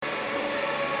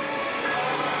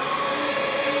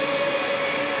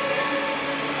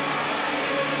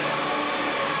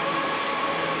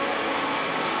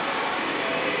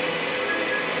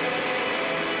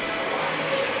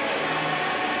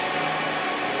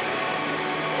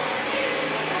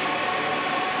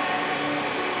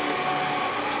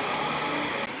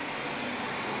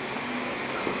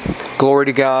Glory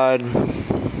to God.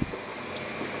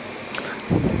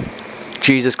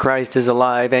 Jesus Christ is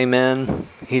alive. Amen.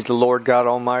 He's the Lord God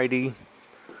Almighty.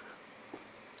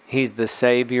 He's the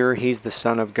Savior. He's the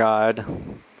Son of God.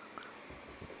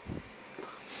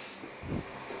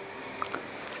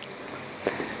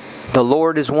 The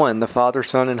Lord is one, the Father,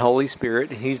 Son, and Holy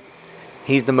Spirit. He's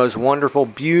the most wonderful,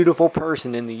 beautiful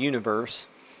person in the universe.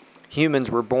 Humans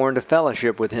were born to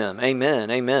fellowship with Him. Amen.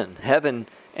 Amen. Heaven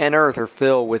and earth are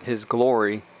filled with His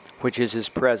glory, which is His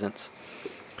presence.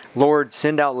 Lord,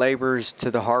 send out laborers to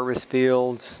the harvest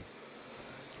fields,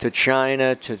 to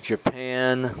China, to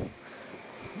Japan,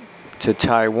 to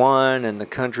Taiwan, and the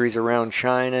countries around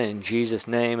China. In Jesus'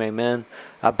 name, amen.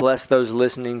 I bless those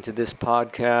listening to this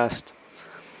podcast,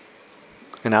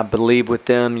 and I believe with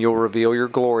them you'll reveal your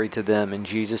glory to them. In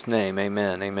Jesus' name,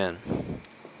 amen. Amen.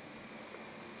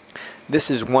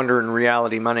 This is Wonder and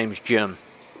Reality. My name's Jim.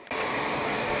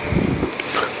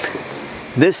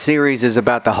 This series is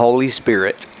about the Holy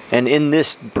Spirit. And in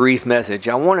this brief message,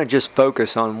 I want to just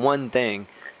focus on one thing,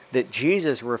 that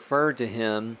Jesus referred to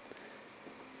Him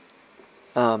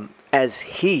as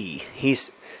He.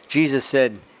 Jesus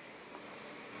said,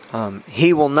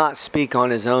 He will not speak on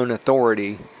His own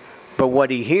authority, but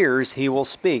what He hears, He will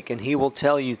speak, and He will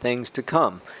tell you things to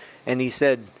come. And He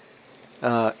said,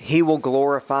 He will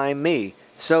glorify Me.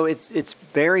 So it's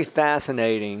very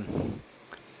fascinating.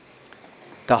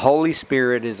 The Holy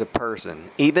Spirit is a person.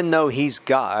 Even though He's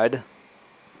God,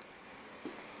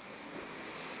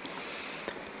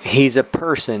 He's a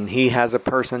person. He has a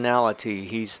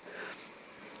personality.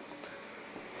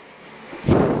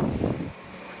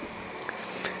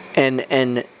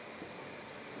 And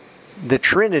the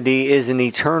Trinity is an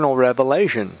eternal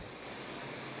revelation.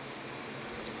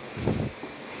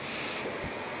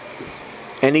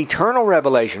 An eternal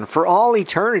revelation. For all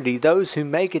eternity, those who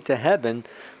make it to heaven,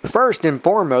 first and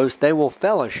foremost, they will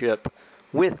fellowship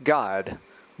with God,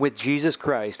 with Jesus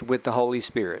Christ, with the Holy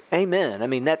Spirit. Amen. I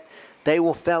mean, that they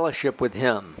will fellowship with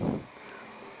Him.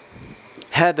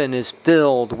 Heaven is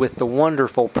filled with the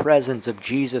wonderful presence of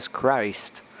Jesus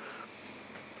Christ.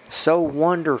 So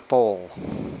wonderful.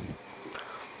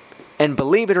 And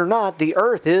believe it or not, the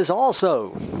earth is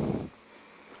also.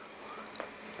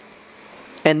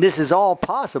 And this is all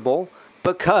possible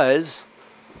because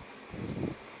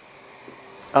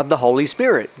of the Holy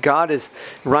Spirit.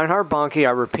 Reinhard Bonnke,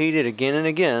 I repeat it again and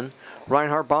again,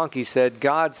 Reinhard Bonnke said,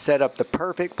 God set up the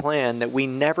perfect plan that we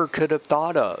never could have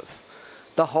thought of.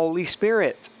 The Holy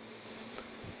Spirit.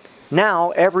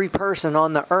 Now every person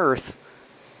on the earth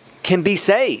can be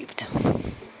saved.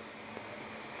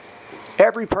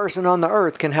 Every person on the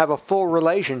earth can have a full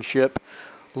relationship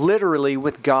literally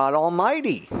with God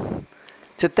Almighty.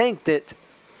 To think that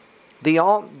the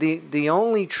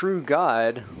only true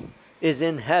God is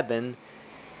in heaven.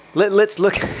 Let's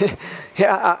look.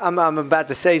 I'm about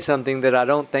to say something that I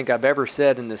don't think I've ever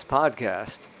said in this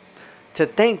podcast. To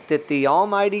think that the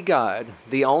Almighty God,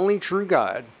 the only true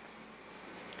God,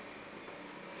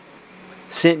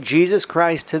 sent Jesus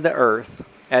Christ to the earth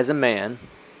as a man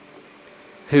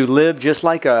who lived just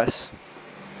like us.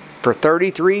 For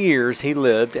 33 years He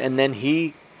lived, and then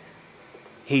He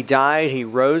died, He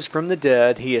rose from the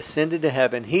dead, He ascended to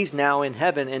heaven. He's now in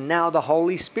heaven, and now the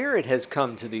Holy Spirit has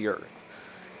come to the earth.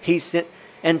 He sent,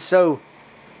 and so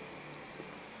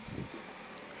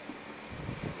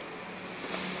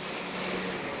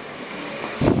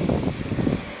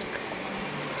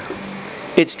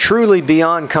it's truly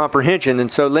beyond comprehension. And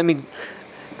so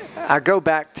I go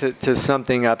back to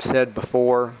something I've said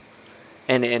before,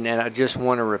 and I just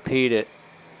want to repeat it.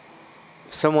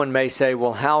 Someone may say,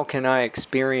 well, how can I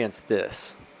experience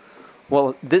this?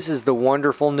 Well, this is the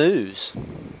wonderful news.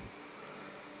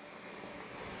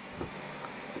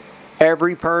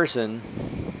 Every person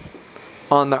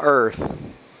on the earth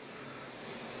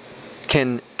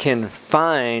can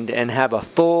find and have a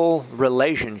full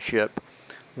relationship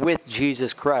with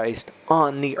Jesus Christ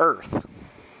on the earth.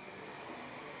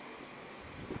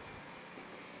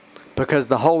 Because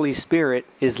the Holy Spirit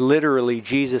is literally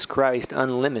Jesus Christ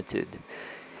unlimited.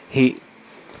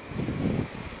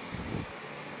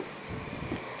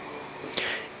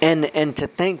 And to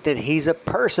think that He's a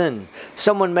person.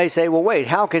 Someone may say, well, wait,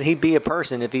 how could He be a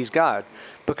person if He's God?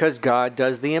 Because God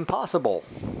does the impossible.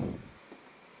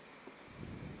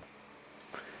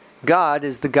 God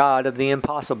is the God of the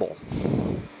impossible.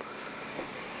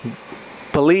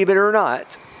 Believe it or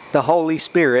not, the Holy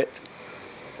Spirit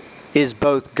is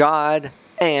both God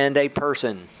and a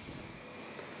person.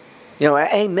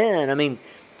 Amen. I mean,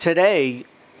 today,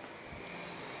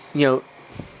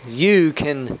 you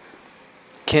can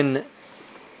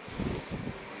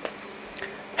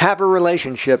Have a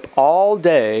relationship all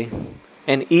day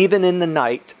and even in the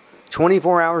night,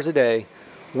 24 hours a day,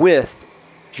 with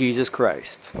Jesus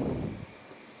Christ.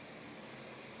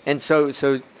 And so,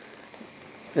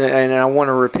 and I want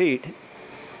to repeat,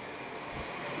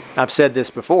 I've said this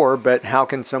before, but how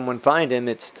can someone find him?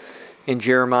 It's in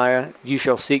Jeremiah, you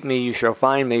shall seek me, you shall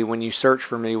find me when you search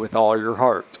for me with all your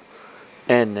heart.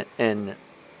 And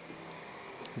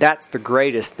that's the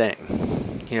greatest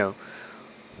thing, you know.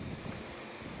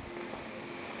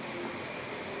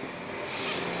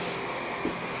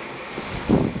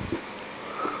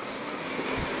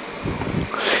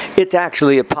 It's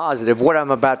actually a positive. What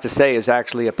I'm about to say is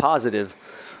actually a positive.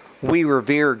 We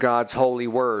revere God's holy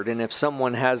word, and if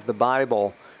someone has the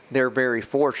Bible, they're very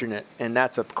fortunate, and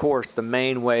that's, of course, the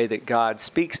main way that God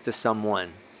speaks to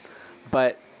someone.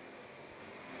 But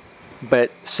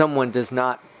someone does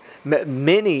not.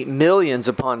 Many millions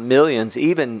upon millions,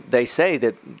 even they say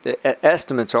that the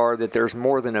estimates are that there's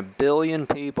more than 1 billion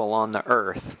people on the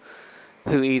earth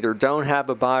who either don't have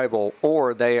a Bible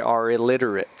or they are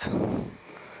illiterate.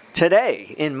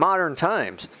 Today, in modern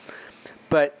times.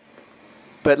 But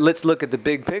let's look at the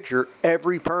big picture.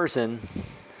 Every person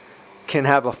can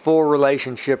have a full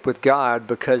relationship with God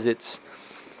because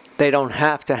they don't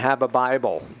have to have a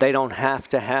Bible. They don't have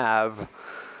to have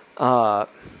all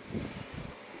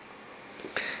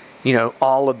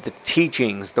of the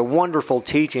teachings, the wonderful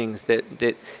teachings that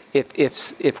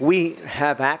if we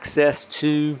have access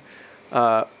to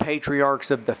patriarchs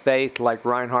of the faith like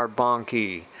Reinhard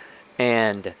Bonnke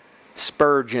and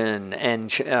Spurgeon and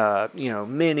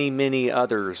many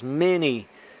others, many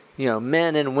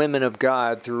men and women of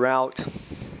God throughout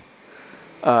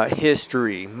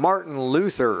history. Martin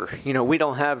Luther, we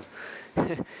don't have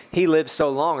he lived so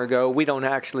long ago, we don't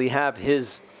actually have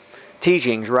his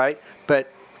teachings, right? But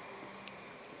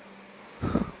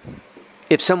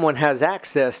if someone has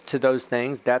access to those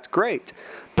things, that's great.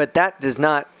 But that does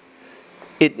not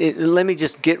let me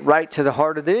just get right to the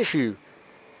heart of the issue.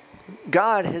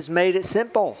 God has made it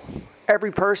simple.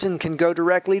 Every person can go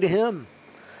directly to him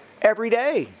every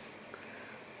day.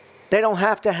 They don't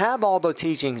have to have all the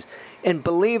teachings. And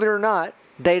believe it or not,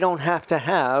 they don't have to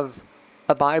have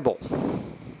a Bible.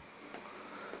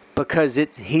 Because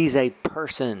he's a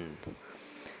person.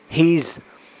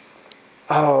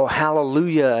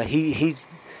 Hallelujah. He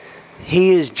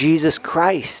is Jesus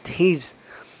Christ.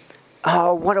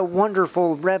 What a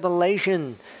wonderful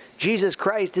revelation. Jesus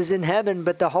Christ is in heaven,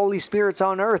 but the Holy Spirit's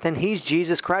on earth, and he's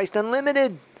Jesus Christ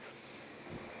unlimited.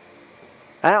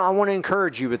 I want to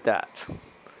encourage you with that.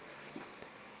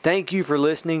 Thank you for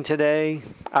listening today.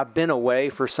 I've been away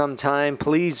for some time.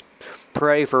 Please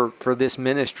pray for this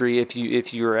ministry if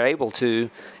you're able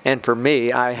to. And for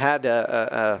me, I had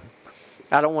I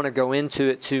don't want to go into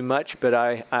it too much, but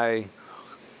I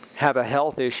have a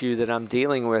health issue that I'm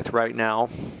dealing with right now.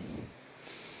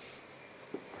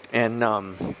 And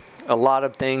a lot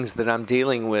of things that I'm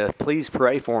dealing with. Please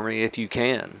pray for me if you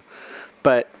can.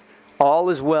 But all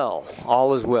is well.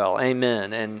 All is well.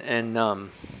 Amen. And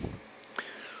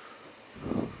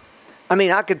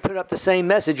I could put up the same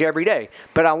message every day.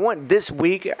 But I want this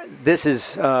week, this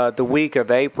is the week of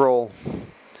April,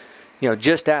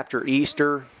 just after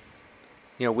Easter.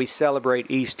 We celebrate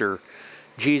Easter.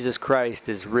 Jesus Christ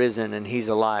is risen and he's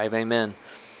alive. Amen.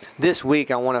 This week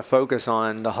I want to focus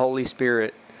on the Holy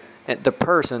Spirit, the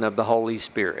person of the Holy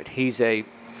Spirit. He's a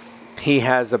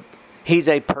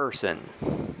person.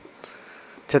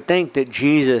 To think that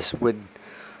Jesus would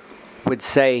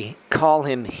say, call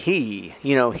him he.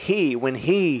 When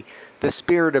the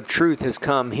Spirit of truth has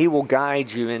come, he will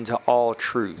guide you into all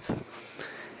truth.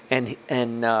 And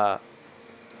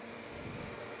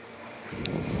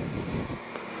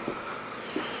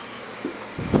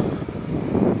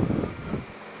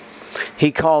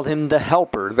he called him the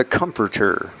helper, the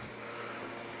comforter,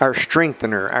 our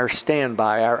strengthener, our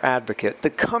standby, our advocate,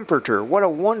 the comforter. What a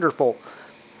wonderful...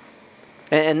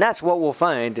 And that's what we'll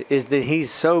find, is that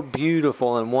he's so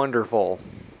beautiful and wonderful.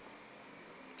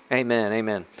 Amen,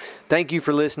 amen. Thank you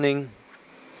for listening.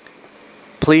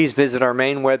 Please visit our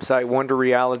main website,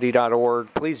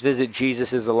 wonderreality.org. Please visit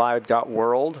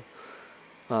jesusisalive.world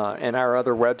and our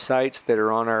other websites that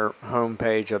are on our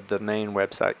homepage of the main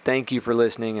website. Thank you for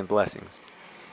listening, and blessings.